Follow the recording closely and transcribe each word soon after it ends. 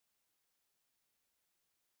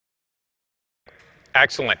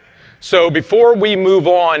Excellent. So before we move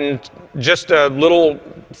on, just a little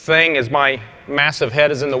thing as my massive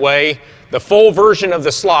head is in the way. The full version of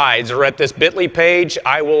the slides are at this bit.ly page.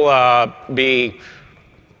 I will be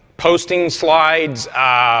posting slides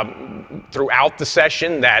throughout the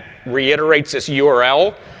session that reiterates this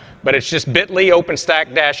URL, but it's just bit.ly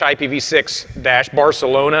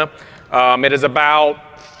OpenStack-IPv6-Barcelona. It is about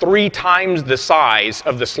 3 times the size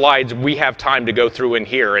of the slides we have time to go through in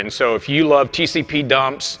here. And so if you love TCP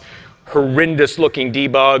dumps, horrendous looking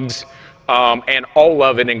debugs, and all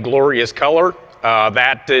of it in glorious color,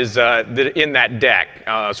 that is in that deck.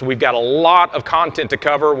 So we've got a lot of content to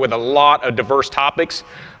cover with a lot of diverse topics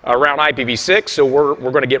around IPv6. So we're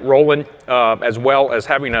going to get rolling as well as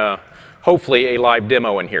having hopefully a live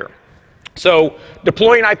demo in here. So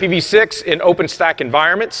deploying IPv6 in OpenStack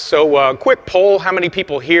environments. So quick poll, how many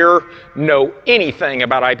people here know anything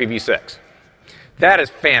about IPv6? That is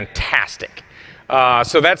fantastic.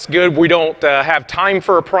 So that's good. We don't have time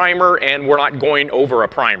for a primer, and we're not going over a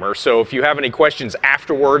primer. So if you have any questions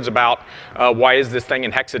afterwards about why is this thing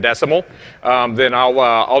in hexadecimal, then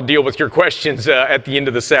I'll deal with your questions at the end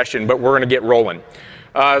of the session, but we're going to get rolling.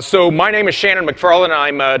 So my name is Shannon McFarland.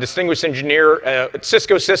 I'm a distinguished engineer at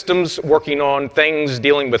Cisco Systems, working on things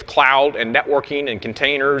dealing with cloud and networking and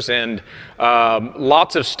containers and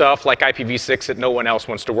lots of stuff like IPv6 that no one else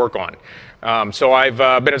wants to work on. So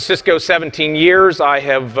I've been at Cisco 17 years. I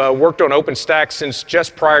have worked on OpenStack since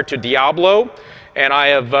just prior to Diablo, and I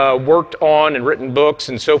have worked on and written books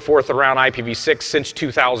and so forth around IPv6 since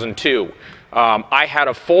 2002. I had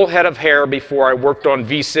a full head of hair before I worked on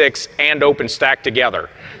V6 and OpenStack together.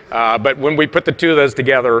 But when we put the two of those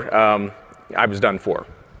together, I was done for.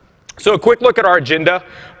 So a quick look at our agenda.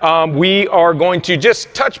 We are going to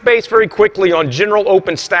just touch base very quickly on general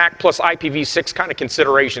OpenStack plus IPv6 kind of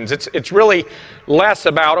considerations. It's really less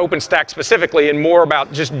about OpenStack specifically and more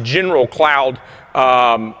about just general cloud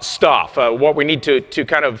stuff, what we need to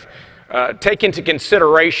kind of take into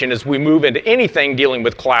consideration as we move into anything dealing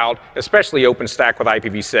with cloud, especially OpenStack with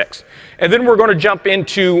IPv6. And then we're going to jump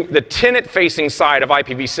into the tenant-facing side of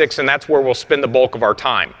IPv6, and that's where we'll spend the bulk of our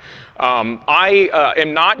time. I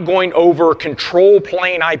am not going over control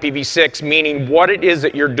plane IPv6, meaning what it is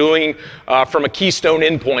that you're doing from a keystone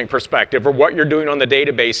endpoint perspective or what you're doing on the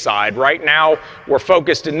database side. Right now, we're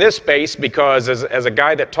focused in this space because as a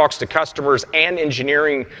guy that talks to customers and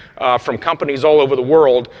engineering from companies all over the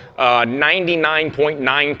world,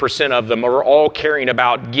 99.9% of them are all caring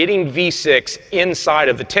about getting v6 inside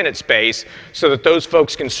of the tenant space so that those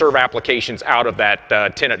folks can serve applications out of that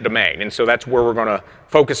tenant domain. And so that's where we're going to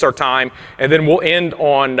focus our time, and then we'll end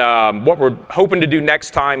on what we're hoping to do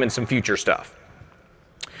next time and some future stuff.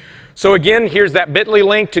 So again, here's that bit.ly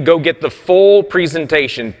link to go get the full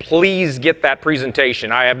presentation. Please get that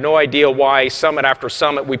presentation. I have no idea why summit after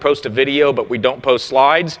summit we post a video, but we don't post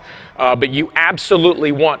slides. But you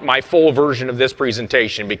absolutely want my full version of this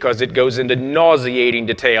presentation because it goes into nauseating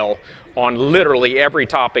detail on literally every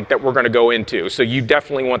topic that we're going to go into. So you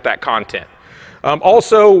definitely want that content.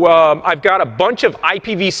 Also, I've got a bunch of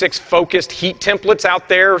IPv6 focused heat templates out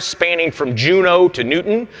there spanning from Juno to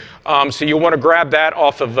Newton. So you'll want to grab that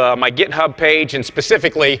off of my GitHub page, and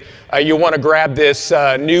specifically you'll want to grab this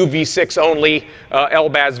new v6 only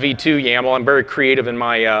LBAS v2 YAML. I'm very creative in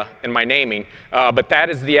my naming, but that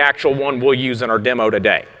is the actual one we'll use in our demo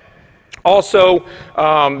today. Also,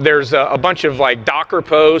 there's a bunch of like Docker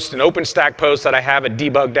posts and OpenStack posts that I have at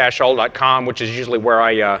debug-all.com, which is usually where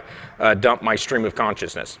I dump my stream of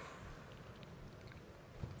consciousness.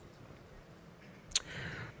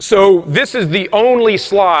 So this is the only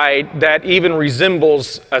slide that even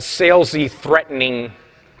resembles a salesy, threatening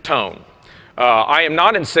tone. I am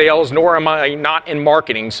not in sales, nor am I not in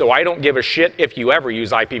marketing, so I don't give a shit if you ever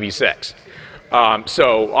use IPv6.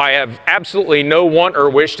 So I have absolutely no want or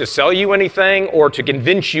wish to sell you anything or to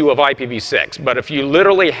convince you of IPv6. But if you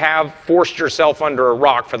literally have forced yourself under a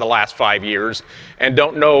rock for the last 5 years and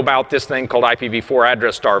don't know about this thing called IPv4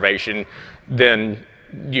 address starvation, then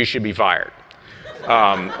you should be fired.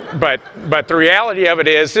 But the reality of it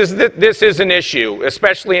is that this is an issue,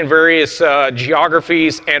 especially in various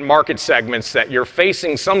geographies and market segments, that you're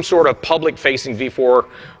facing some sort of public-facing v4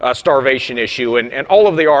 starvation issue. And all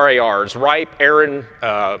of the RARs, RIPE, ARIN,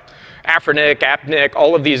 AFRINIC, APNIC,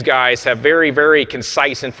 all of these guys have very, very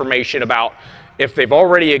concise information about if they've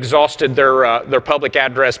already exhausted their public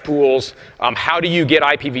address pools, how do you get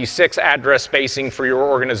IPv6 address spacing for your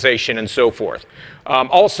organization and so forth.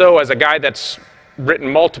 Also, as a guy that's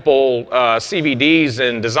written multiple CVDs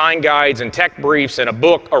and design guides and tech briefs and a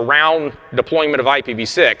book around deployment of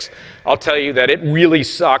IPv6, I'll tell you that it really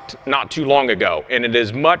sucked not too long ago. And it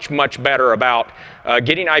is much, much better about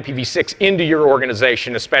getting IPv6 into your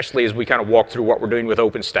organization, especially as we kind of walk through what we're doing with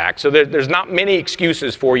OpenStack. So there's not many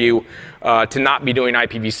excuses for you to not be doing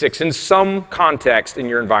IPv6 in some context in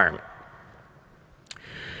your environment.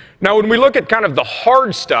 Now, when we look at kind of the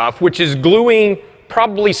hard stuff, which is gluing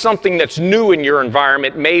probably something that's new in your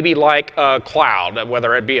environment, maybe like a cloud,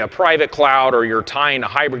 whether it be a private cloud or you're tying a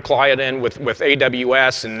hybrid client in with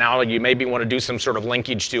AWS, and now you maybe want to do some sort of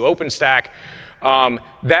linkage to OpenStack,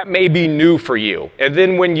 that may be new for you. And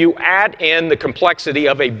then when you add in the complexity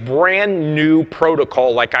of a brand new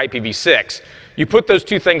protocol like IPv6, you put those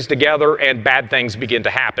two things together and bad things begin to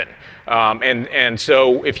happen. And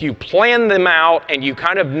so if you plan them out and you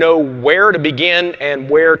kind of know where to begin and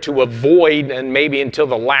where to avoid, and maybe until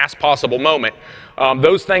the last possible moment,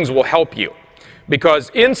 those things will help you. Because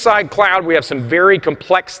inside cloud, we have some very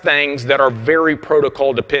complex things that are very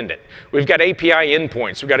protocol dependent. We've got API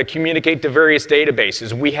endpoints. We've got to communicate to various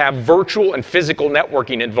databases. We have virtual and physical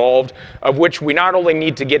networking involved, of which we not only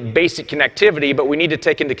need to get basic connectivity, but we need to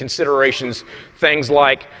take into considerations things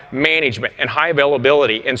like management and high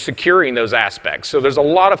availability and securing those aspects. So there's a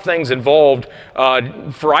lot of things involved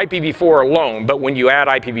for IPv4 alone, but when you add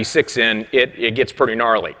IPv6 in, it gets pretty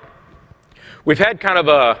gnarly. We've had kind of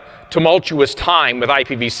a tumultuous time with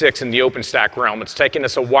IPv6 in the OpenStack realm. It's taken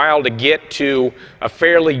us a while to get to a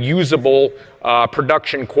fairly usable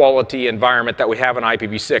production quality environment that we have in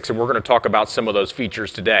IPv6, and we're going to talk about some of those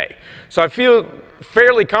features today. So I feel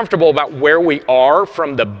fairly comfortable about where we are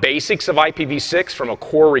from the basics of IPv6, from a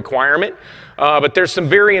core requirement. But there's some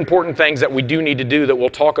very important things that we do need to do that we'll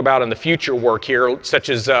talk about in the future work here, such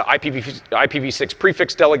as IPv6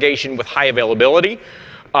 prefix delegation with high availability.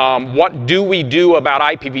 What do we do about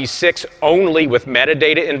IPv6 only with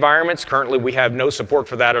metadata environments? Currently, we have no support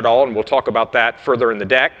for that at all, and we'll talk about that further in the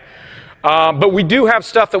deck. But we do have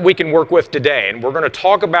stuff that we can work with today, and we're going to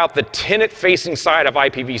talk about the tenant-facing side of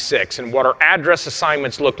IPv6 and what our address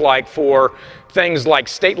assignments look like for things like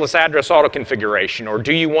stateless address auto-configuration, or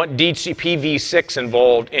do you want DHCP v6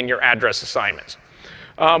 involved in your address assignments?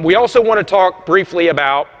 We also want to talk briefly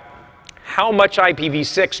about how much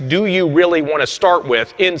IPv6 do you really want to start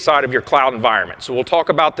with inside of your cloud environment. So we'll talk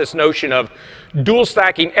about this notion of dual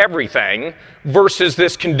stacking everything versus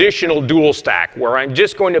this conditional dual stack, where I'm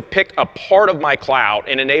just going to pick a part of my cloud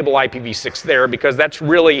and enable IPv6 there, because that's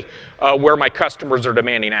really where my customers are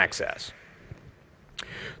demanding access.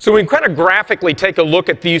 So we can kind of graphically take a look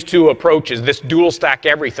at these two approaches, this dual stack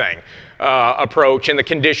everything approach and the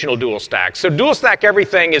conditional dual stack. So dual stack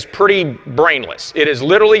everything is pretty brainless. It is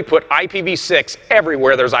literally put IPv6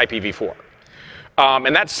 everywhere there's IPv4.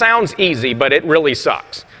 And that sounds easy, but it really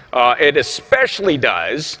sucks. It especially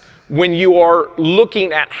does when you are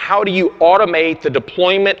looking at how do you automate the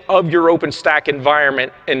deployment of your OpenStack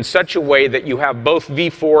environment in such a way that you have both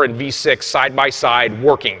v4 and v6 side by side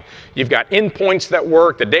working. You've got endpoints that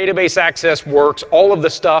work, the database access works, all of the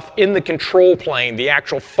stuff in the control plane, the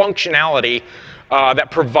actual functionality that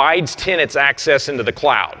provides tenants access into the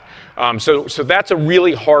cloud. So that's a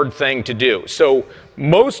really hard thing to do. So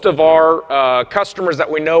most of our customers that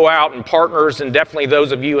we know out, and partners, and definitely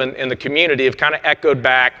those of you in the community, have kind of echoed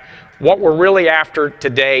back, what we're really after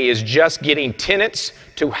today is just getting tenants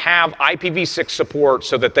to have IPv6 support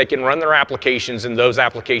so that they can run their applications and those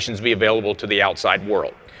applications be available to the outside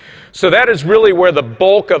world. So that is really where the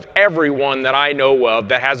bulk of everyone that I know of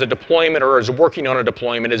that has a deployment or is working on a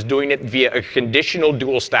deployment is doing it via a conditional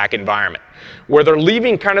dual stack environment, where they're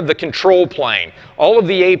leaving kind of the control plane. All of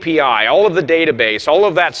the API, all of the database, all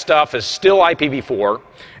of that stuff is still IPv4.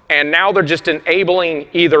 And now they're just enabling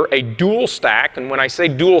either a dual stack, and when I say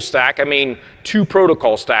dual stack, I mean two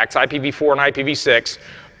protocol stacks, IPv4 and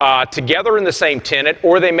IPv6, together in the same tenant,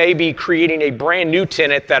 or they may be creating a brand new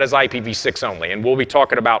tenant that is IPv6 only, and we'll be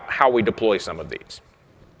talking about how we deploy some of these.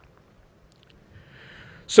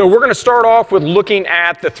 So we're going to start off with looking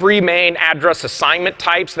at the three main address assignment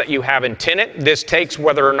types that you have in tenant. This takes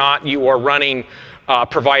whether or not you are running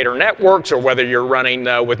provider networks or whether you're running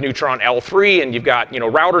with Neutron L3 and you've got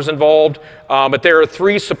routers involved. But there are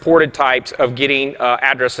three supported types of getting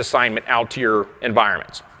address assignment out to your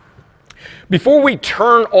environments. Before we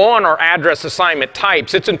turn on our address assignment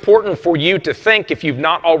types, it's important for you to think, if you've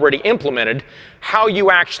not already implemented, how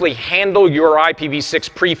you actually handle your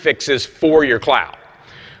IPv6 prefixes for your cloud.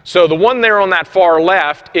 So the one there on that far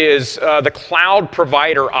left is the cloud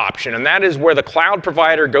provider option, and that is where the cloud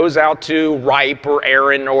provider goes out to RIPE or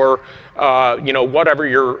ARIN or whatever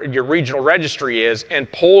your regional registry is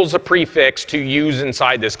and pulls a prefix to use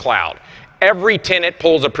inside this cloud. Every tenant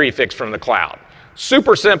pulls a prefix from the cloud.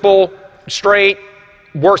 Super simple, straight,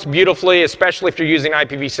 works beautifully, especially if you're using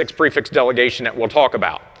IPv6 prefix delegation that we'll talk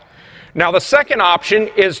about. Now, the second option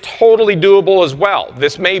is totally doable as well.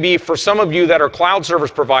 This may be for some of you that are cloud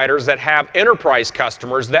service providers that have enterprise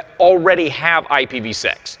customers that already have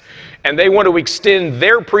IPv6. And they want to extend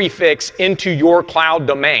their prefix into your cloud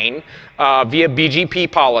domain via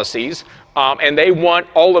BGP policies. And they want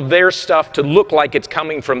all of their stuff to look like it's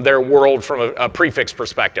coming from their world from a prefix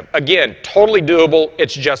perspective. Again, totally doable.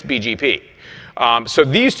 It's just BGP. So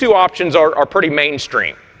these two options are pretty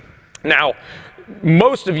mainstream. Now,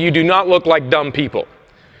 most of you do not look like dumb people.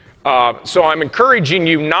 So I'm encouraging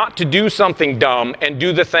you not to do something dumb and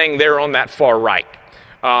do the thing there on that far right.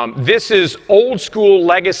 This is old school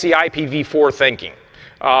legacy IPv4 thinking.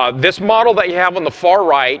 This model that you have on the far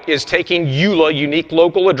right is taking EULA, unique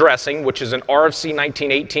local addressing, which is an RFC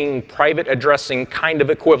 1918 private addressing kind of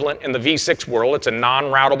equivalent in the v6 world. It's a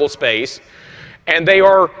non-routable space. And they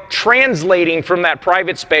are translating from that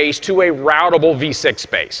private space to a routable v6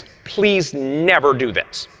 space. Please never do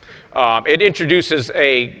this. It introduces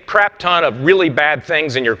a crap ton of really bad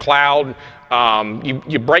things in your cloud.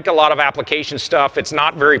 You break a lot of application stuff. It's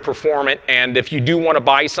not very performant. And if you do want to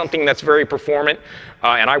buy something that's very performant,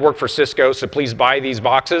 and I work for Cisco, so please buy these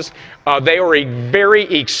boxes. They are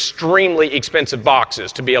extremely expensive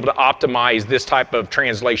boxes to be able to optimize this type of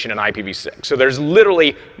translation in IPv6. So there's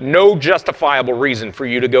literally no justifiable reason for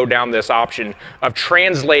you to go down this option of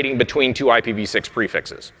translating between two IPv6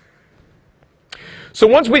 prefixes. So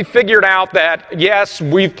once we've figured out that, yes,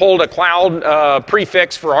 we've pulled a cloud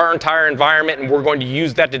prefix for our entire environment and we're going to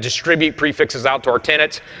use that to distribute prefixes out to our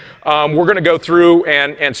tenants, we're going to go through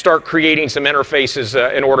and start creating some interfaces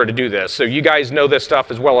in order to do this. So you guys know this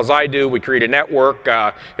stuff as well as I do. We create a network.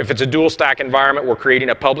 If it's a dual stack environment, we're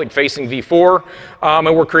creating a public-facing v4,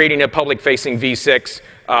 and we're creating a public-facing v6.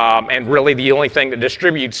 And really the only thing that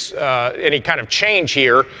distributes any kind of change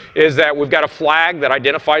here is that we've got a flag that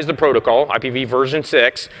identifies the protocol, IPv version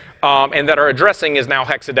 6, and that our addressing is now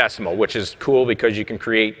hexadecimal, which is cool because you can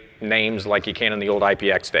create names like you can in the old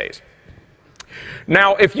IPX days.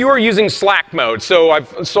 Now, if you are using SLAAC mode, so I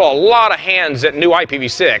saw a lot of hands at new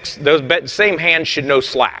IPv6, those same hands should know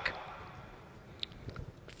SLAAC.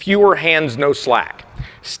 Fewer hands know SLAAC.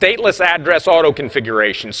 Stateless address auto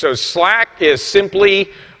configuration. So SLAAC is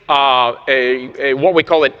simply what we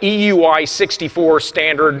call an EUI 64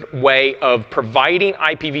 standard way of providing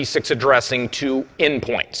IPv6 addressing to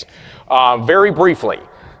endpoints. Very briefly,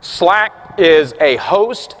 SLAAC is a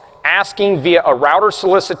host asking via a router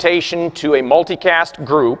solicitation to a multicast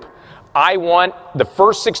group, I want the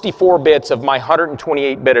first 64 bits of my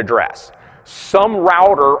 128-bit address. Some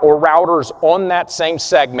router or routers on that same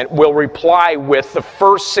segment will reply with the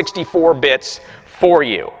first 64 bits for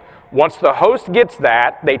you. Once the host gets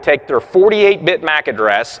that, they take their 48-bit MAC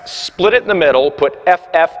address, split it in the middle, put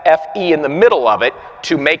FFFE in the middle of it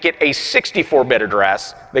to make it a 64-bit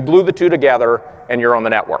address. They glue the two together, and you're on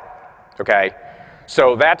the network. Okay?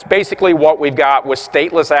 So that's basically what we've got with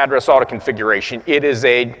stateless address auto configuration. It is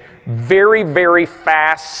a very, very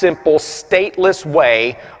fast, simple, stateless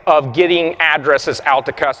way of getting addresses out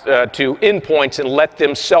to endpoints and let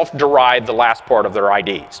them self-derive the last part of their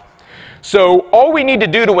IDs. So all we need to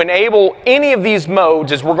do to enable any of these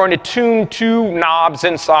modes is we're going to tune two knobs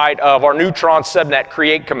inside of our Neutron subnet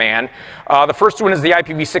create command. The first one is the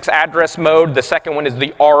IPv6 address mode. The second one is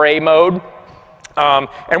the RA mode.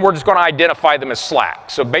 And we're just going to identify them as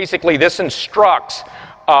SLAAC. So basically this instructs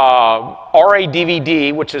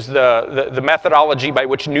RA-DVD, which is the methodology by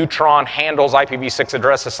which Neutron handles IPv6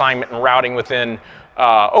 address assignment and routing within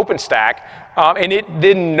OpenStack, and it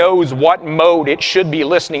then knows what mode it should be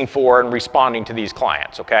listening for and responding to these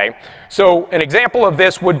clients, okay? So an example of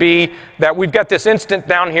this would be that we've got this instant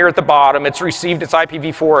down here at the bottom. It's received its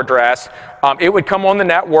IPv4 address. It would come on the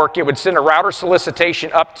network. It would send a router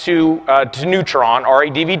solicitation up to Neutron,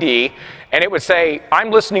 RA-DVD, and it would say, I'm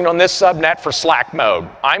listening on this subnet for SLAAC mode.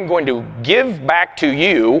 I'm going to give back to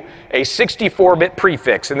you a 64-bit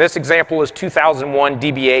prefix. In this example is 2001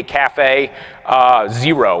 DB8 Cafe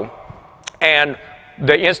 0. And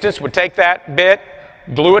the instance would take that bit,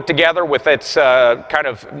 glue it together with its kind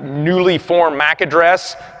of newly formed MAC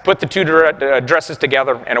address, put the two addresses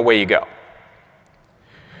together, and away you go.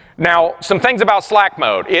 Now, some things about SLAAC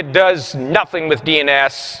mode. It does nothing with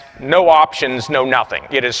DNS, no options, no nothing.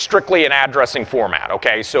 It is strictly an addressing format,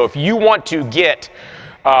 okay? So if you want to get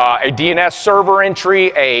a DNS server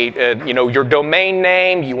entry, your domain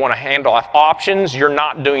name, you want to handle off options, you're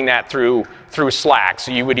not doing that through SLAAC.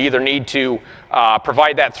 So you would either need to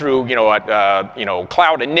provide that through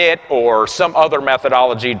cloud init or some other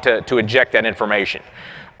methodology to inject that information.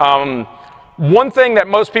 One thing that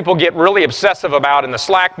most people get really obsessive about in the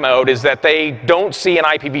SLAAC mode is that they don't see an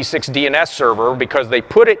IPv6 DNS server because they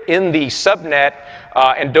put it in the subnet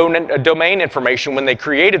and domain information when they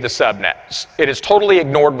created the subnet. It is totally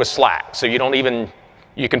ignored with SLAAC. So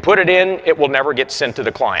you can put it in, it will never get sent to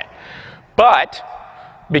the client. But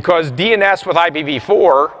because DNS with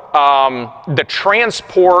IPv4, the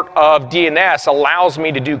transport of DNS allows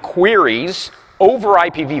me to do queries over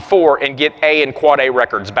IPv4 and get A and Quad A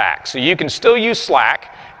records back. So you can still use SLAAC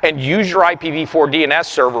and use your IPv4 DNS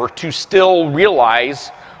server to still realize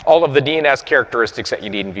all of the DNS characteristics that you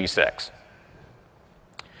need in v6.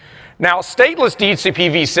 Now, stateless DHCP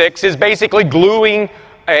v6 is basically gluing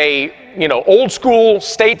a old school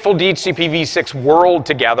stateful DHCP v6 world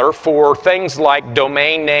together for things like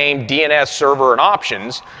domain name, DNS server, and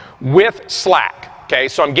options with SLAAC. Okay,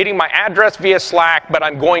 so I'm getting my address via SLAAC, but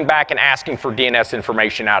I'm going back and asking for DNS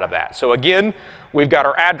information out of that. So again, we've got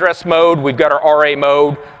our address mode, we've got our RA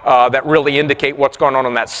mode that really indicate what's going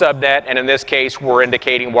on that subnet, and in this case, we're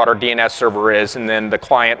indicating what our DNS server is, and then the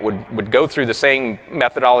client would go through the same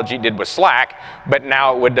methodology it did with SLAAC, but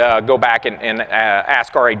now it would go back and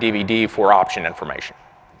ask RA DVD for option information.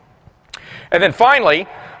 And then finally,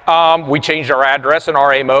 we changed our address in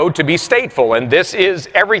RA mode to be stateful, and this is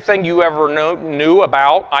everything you ever knew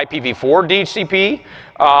about IPv4 DHCP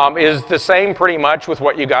is the same pretty much with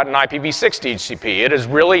what you got in IPv6 DHCP. It is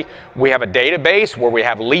really, we have a database where we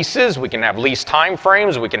have leases, we can have lease time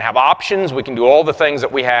frames, we can have options, we can do all the things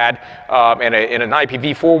that we had in an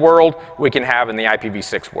IPv4 world, we can have in the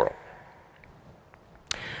IPv6 world.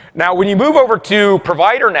 Now, when you move over to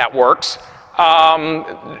provider networks,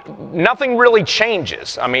 nothing really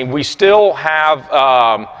changes. I mean, we still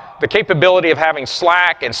have the capability of having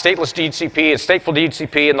SLAAC and stateless DHCP and stateful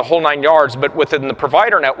DHCP and the whole 9 yards, but within the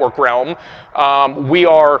provider network realm, we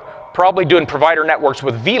are probably doing provider networks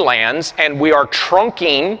with VLANs, and we are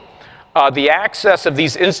trunking the access of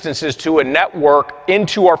these instances to a network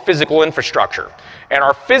into our physical infrastructure. And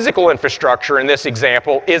our physical infrastructure in this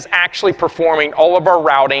example is actually performing all of our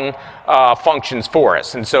routing functions for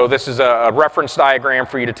us. And so this is a reference diagram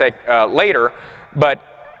for you to take later. But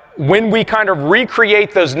when we kind of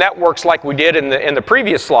recreate those networks like we did in the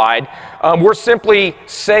previous slide, we're simply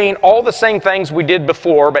saying all the same things we did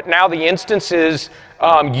before, but now the instance is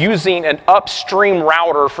using an upstream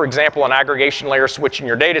router, for example, an aggregation layer switch in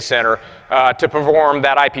your data center, to perform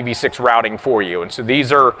that IPv6 routing for you. And so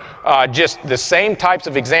these are just the same types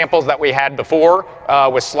of examples that we had before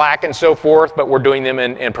with SLAAC and so forth, but we're doing them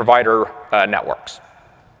in provider networks.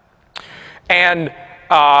 And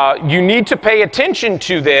you need to pay attention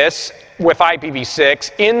to this with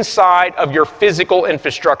IPv6 inside of your physical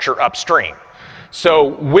infrastructure upstream.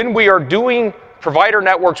 So when we are doing provider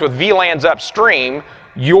networks with VLANs upstream,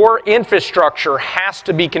 your infrastructure has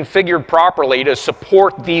to be configured properly to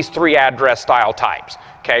support these 3 address style types.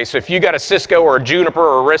 Okay, so if you got a Cisco or a Juniper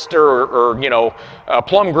or a Arista or a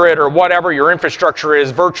Plum Grid or whatever your infrastructure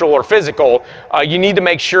is, virtual or physical, you need to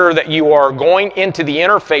make sure that you are going into the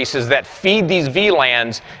interfaces that feed these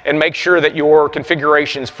VLANs and make sure that your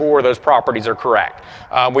configurations for those properties are correct.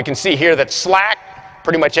 We can see here that SLAAC,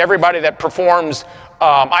 pretty much everybody that performs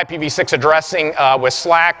IPv6 addressing with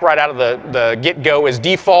SLAAC right out of the get-go is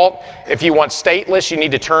default. If you want stateless, you need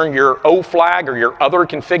to turn your O flag or your other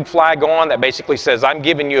config flag on. That basically says, I'm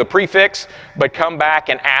giving you a prefix, but come back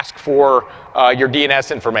and ask for your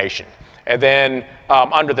DNS information. And then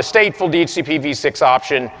under the stateful DHCP v6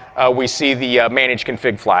 option, we see the manage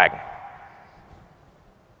config flag.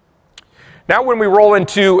 Now when we roll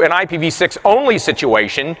into an IPv6 only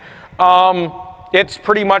situation, it's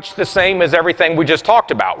pretty much the same as everything we just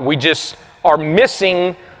talked about. We just are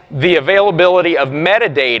missing the availability of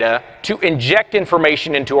metadata to inject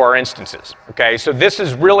information into our instances. Okay, so this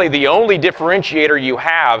is really the only differentiator you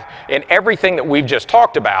have in everything that we've just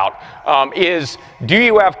talked about is, do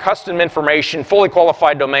you have custom information, fully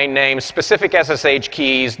qualified domain names, specific SSH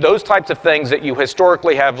keys, those types of things that you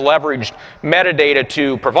historically have leveraged metadata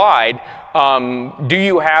to provide, do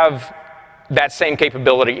you have that same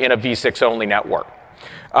capability in a v6 only network?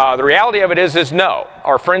 The reality of it is no.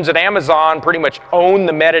 Our friends at Amazon pretty much own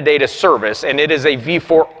the metadata service, and it is a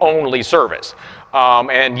v4 only service.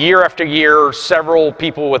 And year after year, several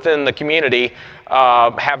people within the community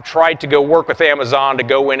have tried to go work with Amazon to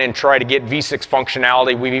go in and try to get v6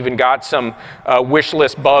 functionality. We've even got some wish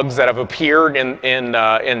list bugs that have appeared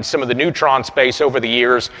in some of the Neutron space over the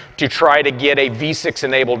years to try to get a v6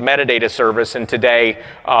 enabled metadata service, and today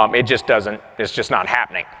it's just not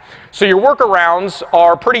happening. So your workarounds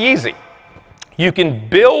are pretty easy. You can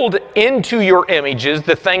build into your images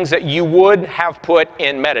the things that you would have put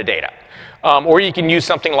in metadata. Or you can use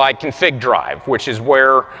something like config drive, which is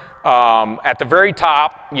where at the very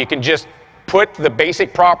top you can just put the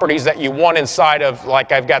basic properties that you want inside of,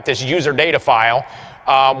 like I've got this user data file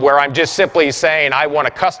where I'm just simply saying I want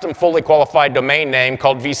a custom fully qualified domain name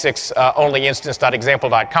called v6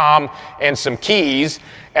 onlyinstance.example.com and some keys,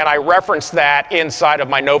 and I reference that inside of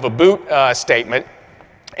my Nova boot statement.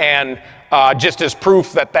 And just as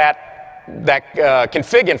proof that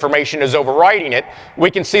config information is overwriting it,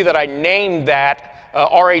 we can see that I named that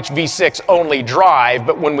RHV6 only drive,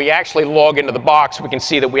 but when we actually log into the box, we can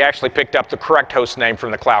see that we actually picked up the correct host name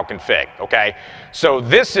from the cloud config, okay? So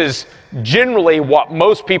this is generally what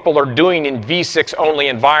most people are doing in v6 only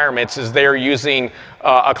environments, is they're using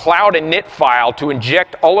a cloud init file to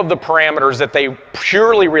inject all of the parameters that they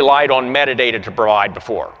purely relied on metadata to provide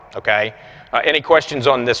before, okay? Any questions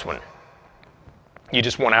on this one? You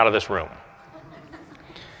just want out of this room.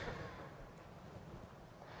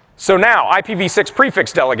 So now, IPv6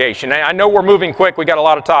 prefix delegation. I know we're moving quick. We got a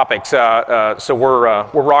lot of topics, so we're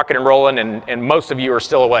rocking and rolling, and most of you are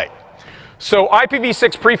still awake. So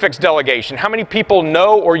IPv6 prefix delegation. How many people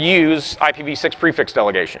know or use IPv6 prefix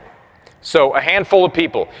delegation? So a handful of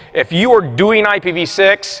people. If you are doing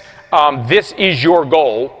IPv6, this is your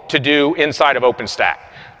goal to do inside of OpenStack.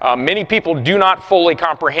 Many people do not fully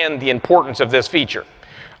comprehend the importance of this feature.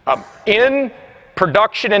 In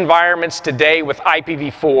production environments today with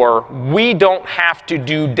IPv4, we don't have to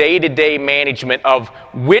do day-to-day management of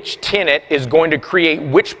which tenant is going to create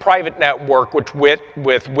which private network with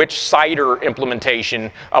which CIDR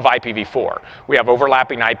implementation of IPv4. We have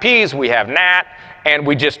overlapping IPs, we have NAT, and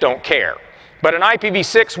we just don't care. But in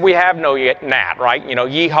IPv6, we have no NAT, right? You know,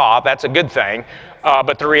 yeehaw, that's a good thing.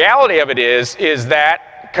 But the reality of it is that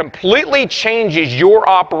completely changes your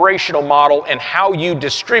operational model and how you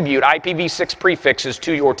distribute IPv6 prefixes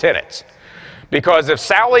to your tenants. Because if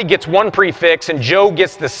Sally gets one prefix and Joe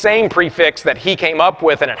gets the same prefix that he came up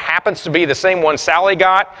with, and it happens to be the same one Sally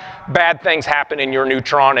got, bad things happen in your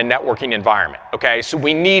Neutron and networking environment, okay? So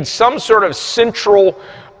we need some sort of central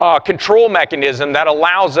control mechanism that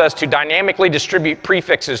allows us to dynamically distribute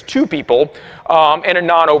prefixes to people in a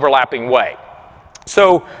non-overlapping way.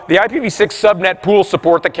 So the IPv6 subnet pool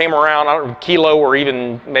support that came around, I don't know, Kilo or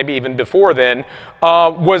maybe even before then,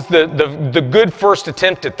 was the good first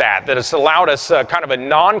attempt at that has allowed us kind of a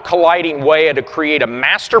non-colliding way to create a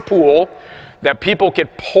master pool that people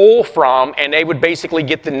could pull from, and they would basically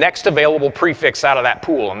get the next available prefix out of that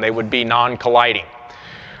pool, and they would be non-colliding.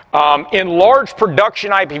 In large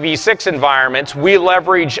production IPv6 environments, we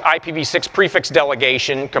leverage IPv6 prefix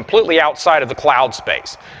delegation completely outside of the cloud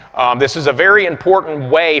space. This is a very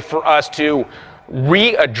important way for us to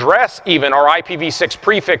readdress even our IPv6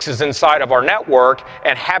 prefixes inside of our network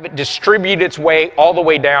and have it distribute its way all the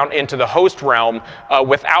way down into the host realm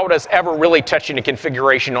without us ever really touching a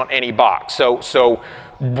configuration on any box. So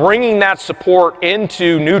bringing that support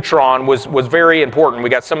into Neutron was very important. We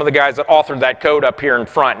got some of the guys that authored that code up here in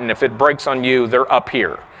front, and if it breaks on you, they're up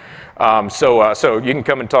here. So you can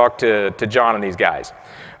come and talk to John and these guys.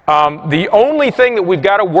 The only thing that we've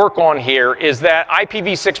got to work on here is that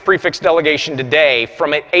IPv6 prefix delegation today,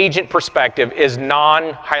 from an agent perspective, is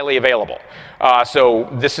non-highly available. So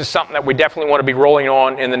this is something that we definitely want to be rolling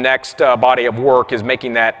on in the next body of work, is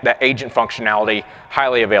making that agent functionality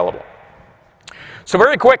highly available. So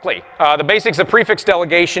very quickly, the basics of prefix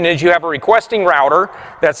delegation is you have a requesting router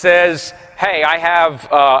that says, hey, I have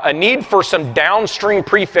a need for some downstream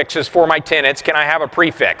prefixes for my tenants. Can I have a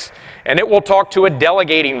prefix? And it will talk to a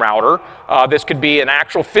delegating router. This could be an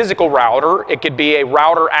actual physical router. It could be a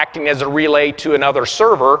router acting as a relay to another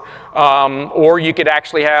server. Or you could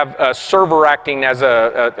actually have a server acting as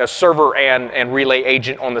a server and relay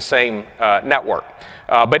agent on the same network.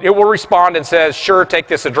 But it will respond and says, sure, take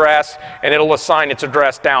this address, and it'll assign its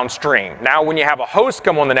address downstream. Now, when you have a host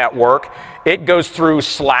come on the network, it goes through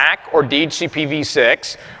SLAAC or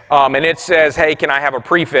IPv6, and it says, hey, can I have a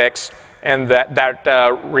prefix? And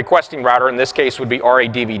that requesting router, in this case would be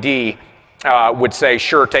RADVD, would say,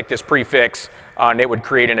 sure, take this prefix, and it would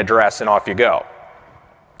create an address, and off you go.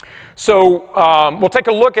 So we'll take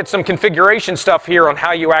a look at some configuration stuff here on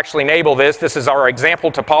how you actually enable this. This is our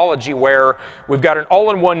example topology where we've got an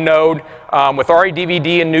all-in-one node with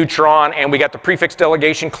RADVD and Neutron, and we got the prefix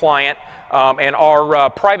delegation client, and our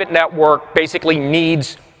private network basically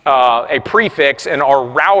needs a prefix, and our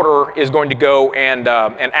router is going to go and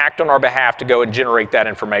act on our behalf to go and generate that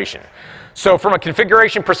information. So from a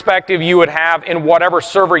configuration perspective, you would have in whatever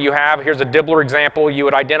server you have, here's a Dibbler example, you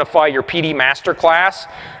would identify your PD master class,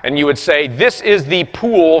 and you would say this is the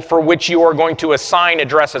pool for which you are going to assign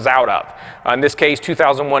addresses out of. In this case,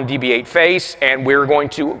 2001 DB8 face, and we're going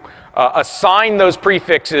to assign those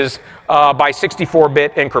prefixes by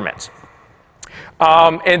 64-bit increments.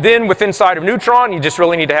 And then with inside of Neutron, you just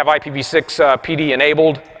really need to have IPv6 PD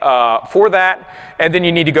enabled for that, and then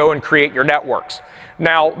you need to go and create your networks.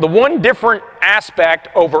 Now, the one different aspect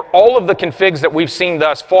over all of the configs that we've seen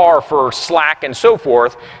thus far for SLAAC and so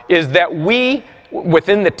forth is that we,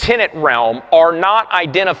 within the tenant realm, are not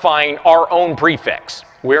identifying our own prefix.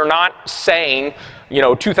 We're not saying, you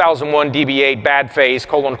know, 2001 DB8 bad face :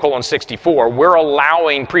 64. We're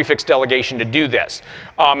allowing prefix delegation to do this.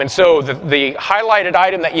 And so the highlighted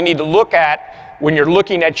item that you need to look at when you're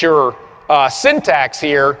looking at your syntax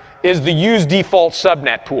here is the use default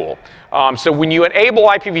subnet pool. So when you enable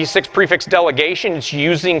IPv6 prefix delegation, it's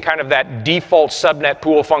using kind of that default subnet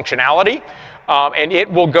pool functionality. And it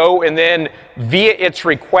will go and then via its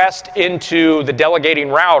request into the delegating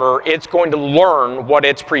router, it's going to learn what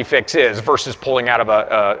its prefix is versus pulling out of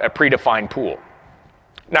a predefined pool.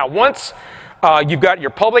 Now once you've got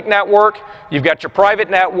your public network, you've got your private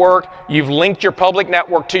network, you've linked your public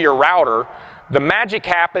network to your router, the magic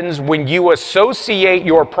happens when you associate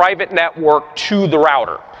your private network to the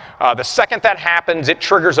router. The second that happens, it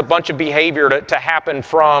triggers a bunch of behavior to happen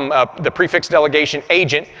from the prefix delegation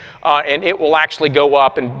agent, and it will actually go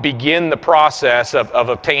up and begin the process of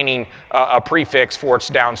obtaining a prefix for its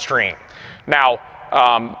downstream. Now,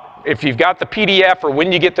 if you've got the PDF, or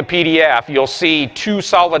when you get the PDF, you'll see 2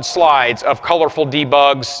 solid slides of colorful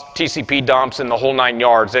debugs, TCP dumps, and the whole 9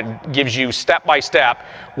 yards. That gives you step by step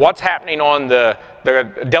what's happening on the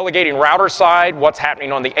delegating router side, what's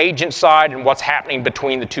happening on the agent side, and what's happening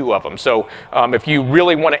between the two of them. So if you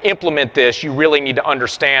really want to implement this, you really need to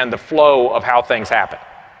understand the flow of how things happen.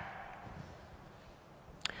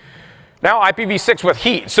 Now IPv6 with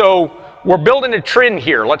heat. So we're building a trend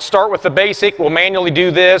here. Let's start with the basic. We'll manually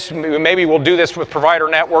do this. Maybe we'll do this with provider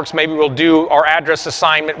networks. Maybe we'll do our address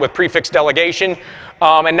assignment with prefix delegation.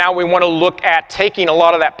 And now we want to look at taking a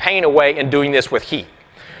lot of that pain away and doing this with heat.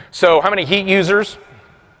 So how many heat users?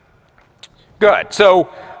 Good.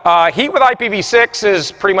 So heat with IPv6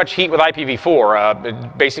 is pretty much heat with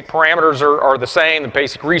IPv4. Basic parameters are the same. The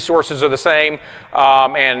basic resources are the same.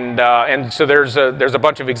 And so there's a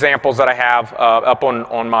bunch of examples that I have up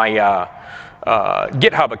on my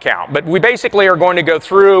GitHub account. But we basically are going to go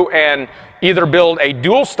through and either build a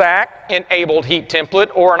dual stack enabled heat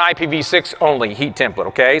template or an IPv6 only heat template.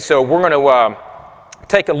 Okay. So we're going to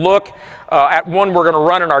take a look at one we're going to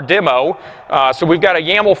run in our demo. So we've got a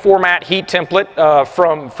YAML format heat template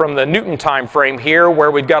from the Newton time frame here,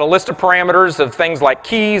 where we've got a list of parameters of things like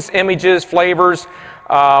keys, images, flavors.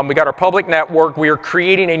 We got our public network. We are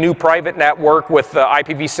creating a new private network with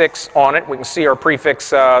IPv6 on it. We can see our prefix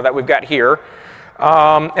that we've got here.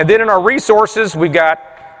 And then in our resources, we've got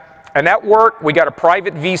a network. We got a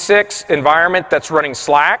private v6 environment that's running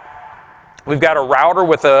SLAAC. We've got a router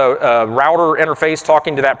with a router interface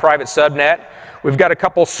talking to that private subnet. We've got a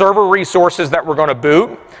couple server resources that we're going to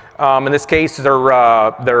boot. In this case,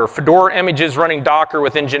 they're Fedora images running Docker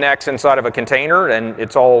with Nginx inside of a container, and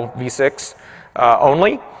it's all v6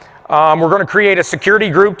 only. We're going to create a security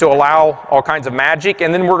group to allow all kinds of magic,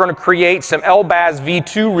 and then we're going to create some LBAS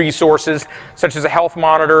v2 resources, such as a health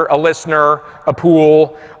monitor, a listener, a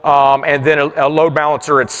pool, and then a load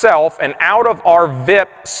balancer itself. And out of our VIP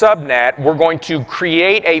subnet, we're going to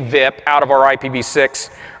create a VIP out of our IPv6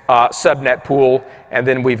 subnet pool, and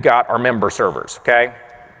then we've got our member servers. Okay,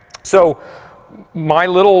 so my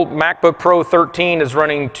little MacBook Pro 13 is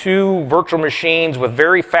running 2 virtual machines with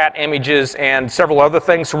very fat images and several other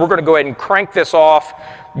things. So we're going to go ahead and crank this off,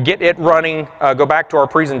 get it running, go back to our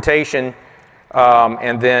presentation,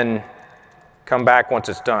 and then come back once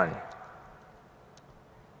it's done.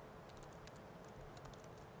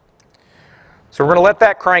 So we're going to let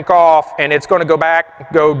that crank off, and it's going to go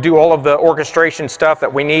back, go do all of the orchestration stuff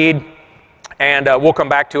that we need, and we'll come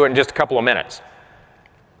back to it in just a couple of minutes.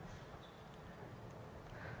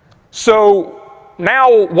 So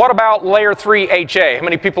now what about layer 3 HA? How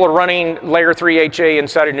many people are running layer 3 HA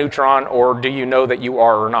inside of Neutron, or do you know that you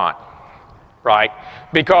are or not? right?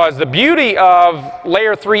 Because the beauty of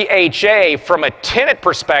layer 3 HA from a tenant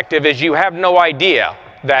perspective is you have no idea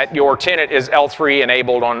that your tenant is L3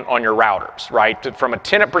 enabled on your routers, right? From a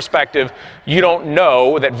tenant perspective, you don't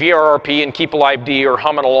know that VRRP and Keep Alive D are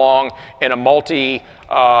humming along in a multi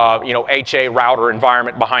HA router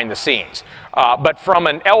environment behind the scenes. But from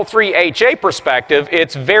an L3 HA perspective,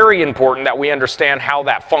 it's very important that we understand how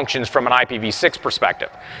that functions from an IPv6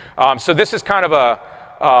 perspective. So this is kind of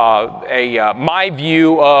my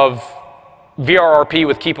view of VRRP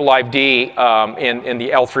with Keep Alive D in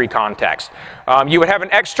the L3 context. You would have an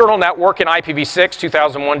external network in IPv6,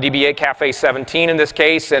 2001 DBA Cafe 17 in this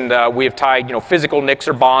case, and we have tied physical NICs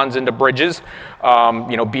or bonds into bridges,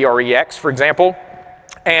 BREX for example.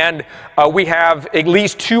 And we have at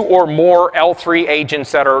least 2 or more L3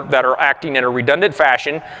 agents that are acting in a redundant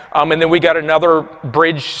fashion, and then we got another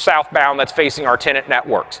bridge southbound that's facing our tenant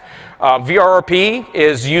networks. VRRP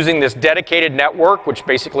is using this dedicated network, which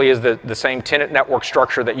basically is the same tenant network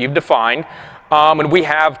structure that you've defined. And we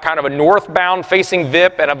have kind of a northbound facing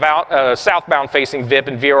VIP and a southbound facing VIP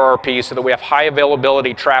in VRRP so that we have high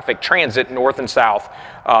availability traffic transit north and south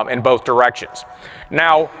in both directions.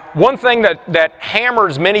 Now, one thing that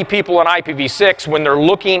hammers many people in IPv6 when they're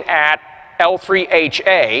looking at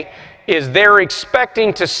L3HA is they're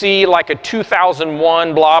expecting to see like a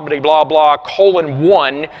 2001 blah blah blah blah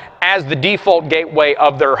 :1 as the default gateway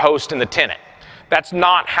of their host in the tenant. That's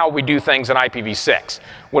not how we do things in IPv6.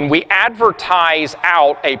 When we advertise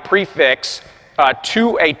out a prefix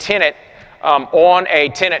to a tenant on a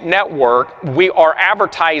tenant network, we are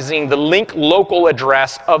advertising the link local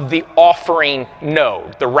address of the offering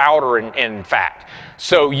node, the router in fact.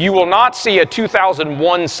 So you will not see a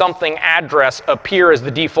 2001 something address appear as the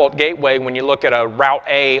default gateway when you look at a Route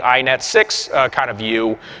A INET 6 kind of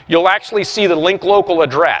view. You'll actually see the link local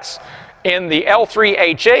address. In the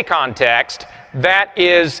L3HA context, that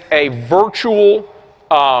is a virtual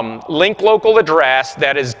link local address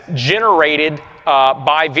that is generated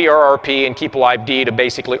by VRRP and Keep Alive D to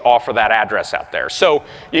basically offer that address out there. So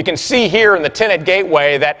you can see here in the tenant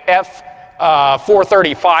gateway that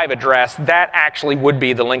F435 address, that actually would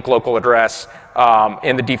be the link local address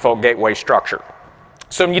in the default gateway structure.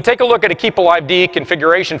 So when you take a look at a Keep Alive D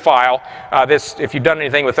configuration file, if you've done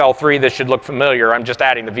anything with L3, this should look familiar. I'm just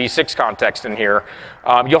adding the V6 context in here.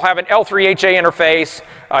 You'll have an L3HA interface.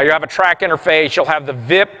 You'll have a track interface. You'll have the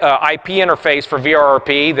VIP IP interface for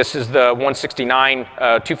VRRP. This is the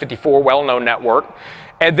 169.254 well-known network.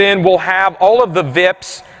 And then we'll have all of the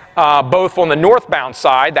VIPs both on the northbound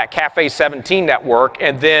side, that Cafe 17 network,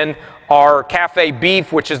 and then our Cafe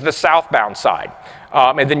Beef, which is the southbound side.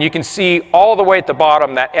 And then you can see all the way at the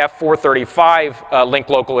bottom that F435 link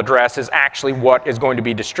local address is actually what is going to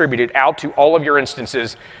be distributed out to all of your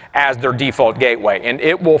instances as their default gateway. And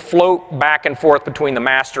it will float back and forth between the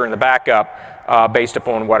master and the backup based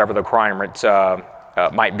upon whatever the requirements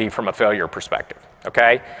might be from a failure perspective.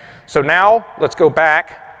 Okay? So now let's go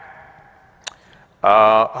back.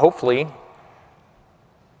 Hopefully,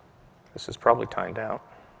 this is probably timed out.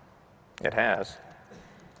 It has.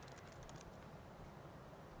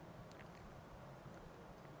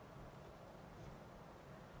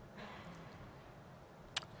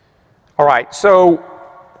 All right, so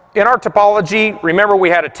in our topology, remember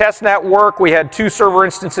we had a test network, we had 2 server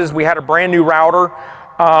instances, we had a brand new router,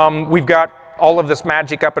 we've got all of this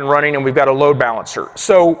magic up and running, and we've got a load balancer.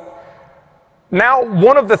 So now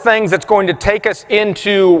one of the things that's going to take us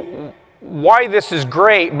into why this is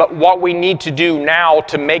great, but what we need to do now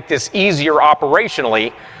to make this easier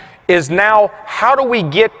operationally is now how do we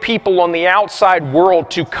get people on the outside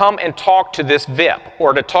world to come and talk to this VIP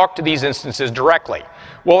or to talk to these instances directly?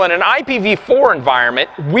 Well, in an IPv4 environment,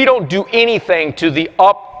 we don't do anything to the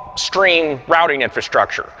upstream routing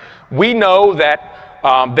infrastructure. We know that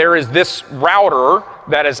there is this router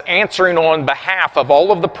that is answering on behalf of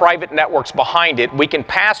all of the private networks behind it. We can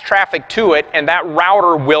pass traffic to it, and that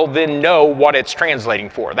router will then know what it's translating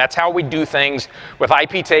for. That's how we do things with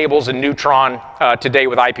IP tables and Neutron today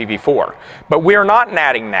with IPv4. But we are not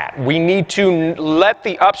natting that. We need to let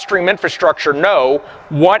the upstream infrastructure know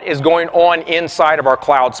what is going on inside of our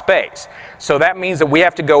cloud space. So that means that we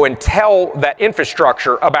have to go and tell that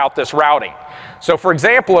infrastructure about this routing. So for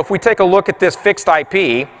example, if we take a look at this fixed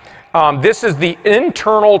IP, this is the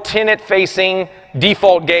internal tenant-facing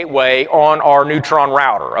default gateway on our Neutron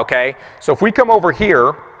router, okay? So if we come over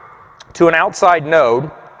here to an outside node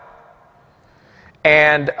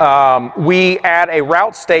and we add a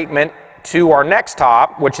route statement to our next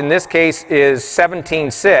hop, which in this case is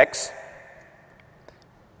 17.6,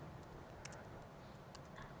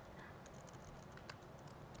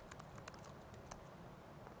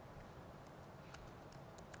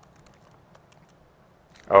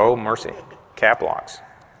 Oh, mercy. Cap locks.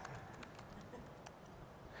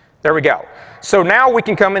 There we go. So now we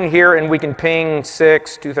can come in here and we can ping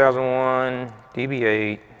 6, 2001,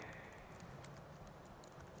 DB8.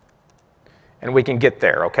 And we can get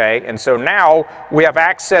there, okay? And so now we have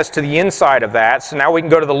access to the inside of that. So now we can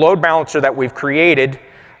go to the load balancer that we've created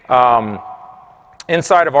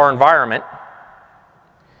inside of our environment.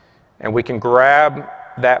 And we can grab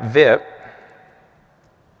that VIP,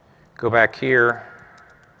 go back here,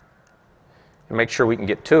 and make sure we can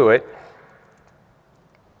get to it.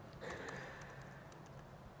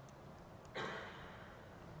 I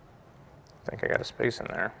think I got a space in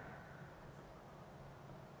there.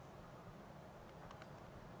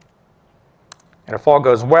 And if all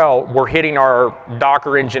goes well, we're hitting our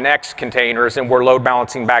Docker Nginx containers and we're load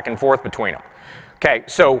balancing back and forth between them. Okay,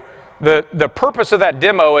 so the purpose of that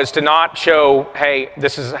demo is to not show, hey,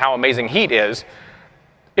 this is how amazing heat is.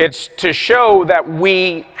 It's to show that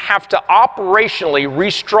we have to operationally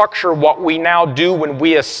restructure what we now do when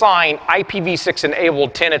we assign IPv6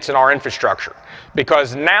 enabled tenants in our infrastructure.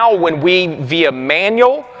 Because now when we, via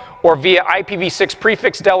manual or via IPv6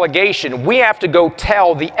 prefix delegation, we have to go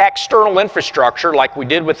tell the external infrastructure, like we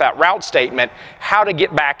did with that route statement, how to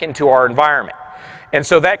get back into our environment. And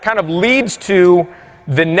so that kind of leads to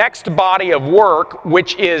the next body of work,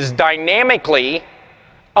 which is dynamically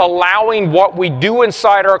allowing what we do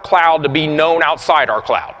inside our cloud to be known outside our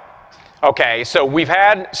cloud. Okay, so we've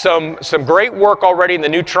had some great work already in the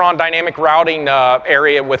Neutron dynamic routing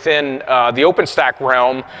area within the OpenStack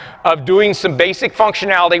realm of doing some basic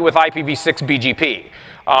functionality with IPv6 BGP.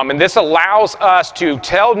 And this allows us to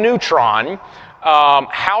tell Neutron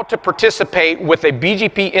how to participate with a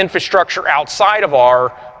BGP infrastructure outside of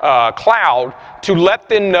our cloud to let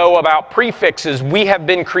them know about prefixes we have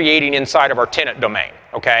been creating inside of our tenant domain.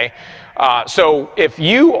 Okay, so if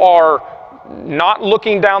you are not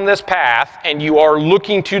looking down this path and you are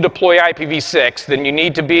looking to deploy IPv6, then you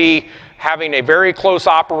need to be having a very close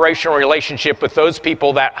operational relationship with those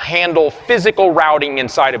people that handle physical routing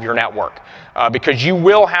inside of your network. Because you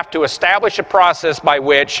will have to establish a process by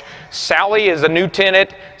which Sally is a new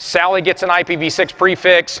tenant, Sally gets an IPv6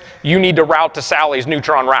 prefix, you need to route to Sally's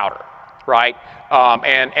Neutron router, right?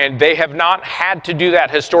 And they have not had to do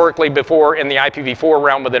that historically before in the IPv4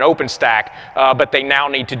 realm within OpenStack, but they now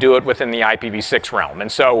need to do it within the IPv6 realm.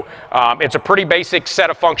 And so it's a pretty basic set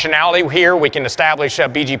of functionality here. We can establish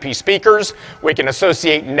BGP speakers. We can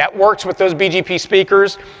associate networks with those BGP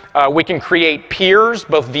speakers. We can create peers,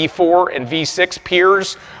 both v4 and v6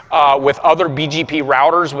 peers, with other BGP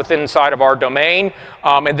routers within inside of our domain.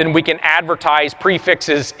 And then we can advertise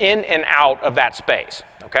prefixes in and out of that space,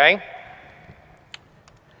 okay?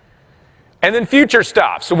 And then future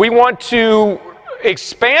stuff. So we want to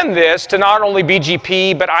expand this to not only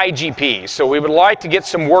BGP, but IGP. So we would like to get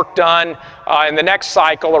some work done in the next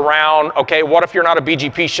cycle around, okay, what if you're not a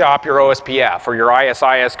BGP shop, you're OSPF, or you're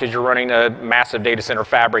ISIS because you're running a massive data center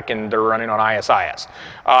fabric and they're running on ISIS.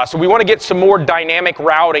 So we want to get some more dynamic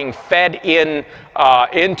routing fed in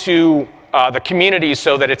into the community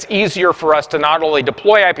so that it's easier for us to not only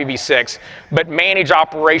deploy IPv6, but manage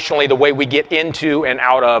operationally the way we get into and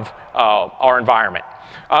out of our environment.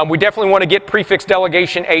 We definitely want to get prefix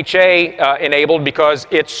delegation HA enabled because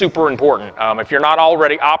it's super important. If you're not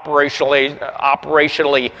already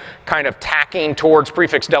operationally kind of tacking towards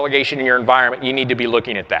prefix delegation in your environment, you need to be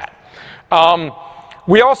looking at that.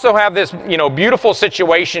 We also have this, beautiful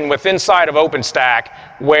situation with inside of OpenStack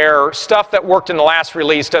where stuff that worked in the last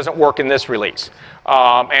release doesn't work in this release.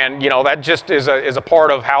 And that just is a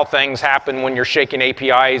part of how things happen when you're shaking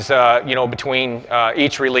APIs, between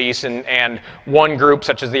each release, and one group,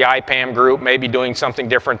 such as the IPAM group, may be doing something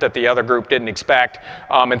different that the other group didn't expect,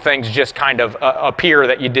 and things just kind of appear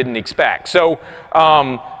that you didn't expect. So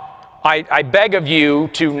I beg of you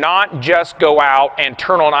to not just go out and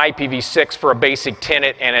turn on IPv6 for a basic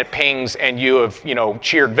tenant and it pings and you have,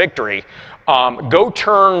 cheered victory. Go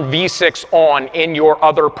turn v6 on in your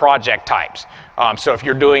other project types. So if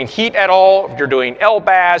you're doing heat at all, if you're doing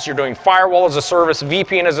LBAS, you're doing firewall as a service,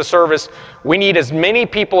 VPN as a service, we need as many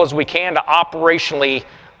people as we can to operationally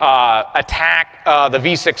attack the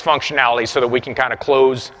v6 functionality so that we can kind of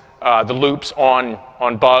close the loops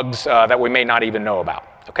on bugs that we may not even know about.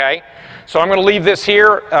 Okay, so I'm going to leave this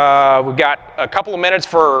here. We've got a couple of minutes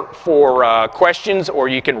for questions, or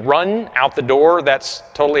you can run out the door. That's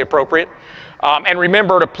totally appropriate. And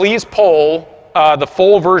remember to please poll the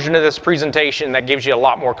full version of this presentation. That gives you a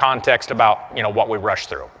lot more context about what we rushed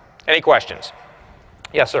through. Any questions?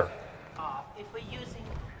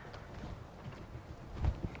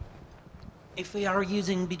 If we are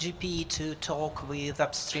using BGP to talk with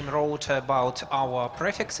upstream router about our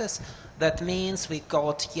prefixes, that means we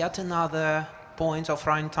got yet another point of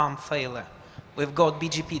runtime failure. We've got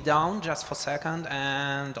BGP down just for a second,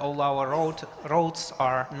 and all our routes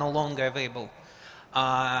are no longer available.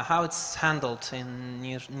 How it's handled in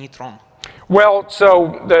Neutron? Well,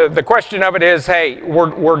 so the question of it is, hey,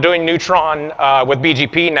 we're doing Neutron with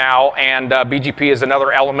BGP now, and BGP is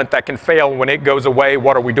another element that can fail when it goes away.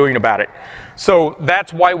 What are we doing about it? So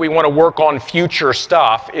that's why we want to work on future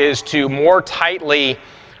stuff, is to more tightly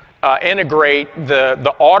integrate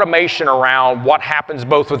the automation around what happens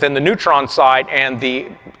both within the Neutron side and the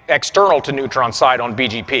external to Neutron side on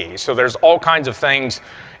BGP. So there's all kinds of things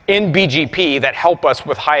in BGP that help us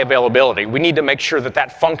with high availability. We need to make sure that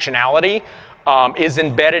that functionality is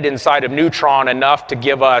embedded inside of Neutron enough to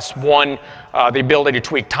give us, one, the ability to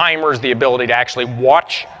tweak timers, the ability to actually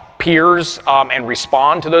watch peers and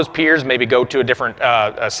respond to those peers, maybe go to a different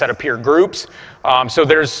set of peer groups. So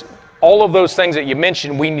there's all of those things that you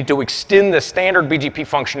mentioned. We need to extend the standard BGP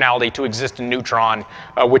functionality to exist in Neutron,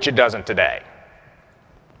 which it doesn't today.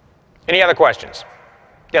 Any other questions?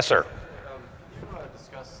 Yes, sir.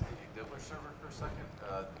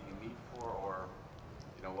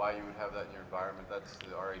 Why you would have that in your environment? That's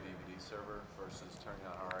the RA-DVD server versus turning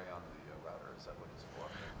on RA on the router. Is that what it's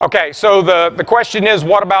for? Okay, so the question is,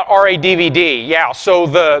 what about RA-DVD? Yeah, so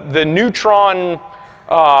the Neutron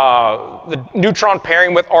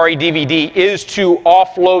pairing with RA-DVD is to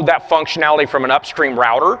offload that functionality from an upstream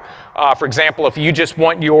router. For example, if you just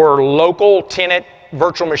want your local tenant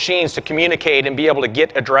virtual machines to communicate and be able to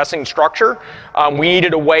get addressing structure, we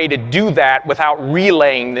needed a way to do that without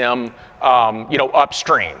relaying them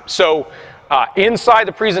upstream. So inside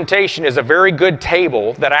the presentation is a very good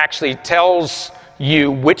table that actually tells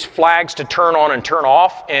you which flags to turn on and turn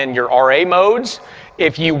off in your RA modes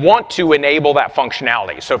if you want to enable that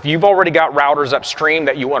functionality. So if you've already got routers upstream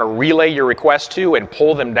that you want to relay your request to and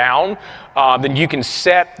pull them down, then you can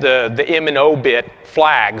set the M and O bit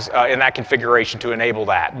flags in that configuration to enable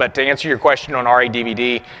that. But to answer your question on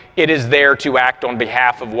RA-DVD, it is there to act on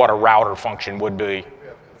behalf of what a router function would be.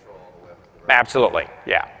 Absolutely,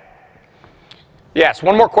 yeah. Yes,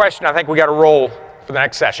 one more question. I think we got to roll for the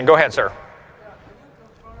next session. Go ahead, sir.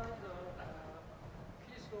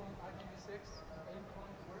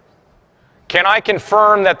 Can I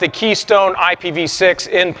confirm that the Keystone IPv6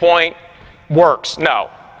 endpoint works? No.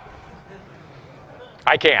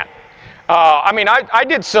 I can't. I mean, I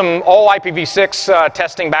did some all IPv6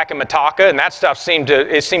 testing back in Mitaka, and that stuff seemed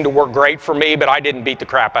to work great for me, but I didn't beat the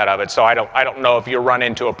crap out of it, so I don't know if you'll run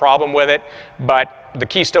into a problem with it, but the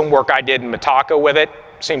Keystone work I did in Mitaka with it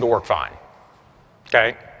seemed to work fine.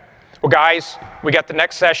 Okay? Well, guys, we got the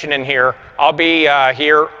next session in here. I'll be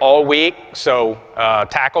here all week, so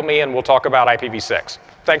tackle me and we'll talk about IPv6.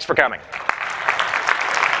 Thanks for coming.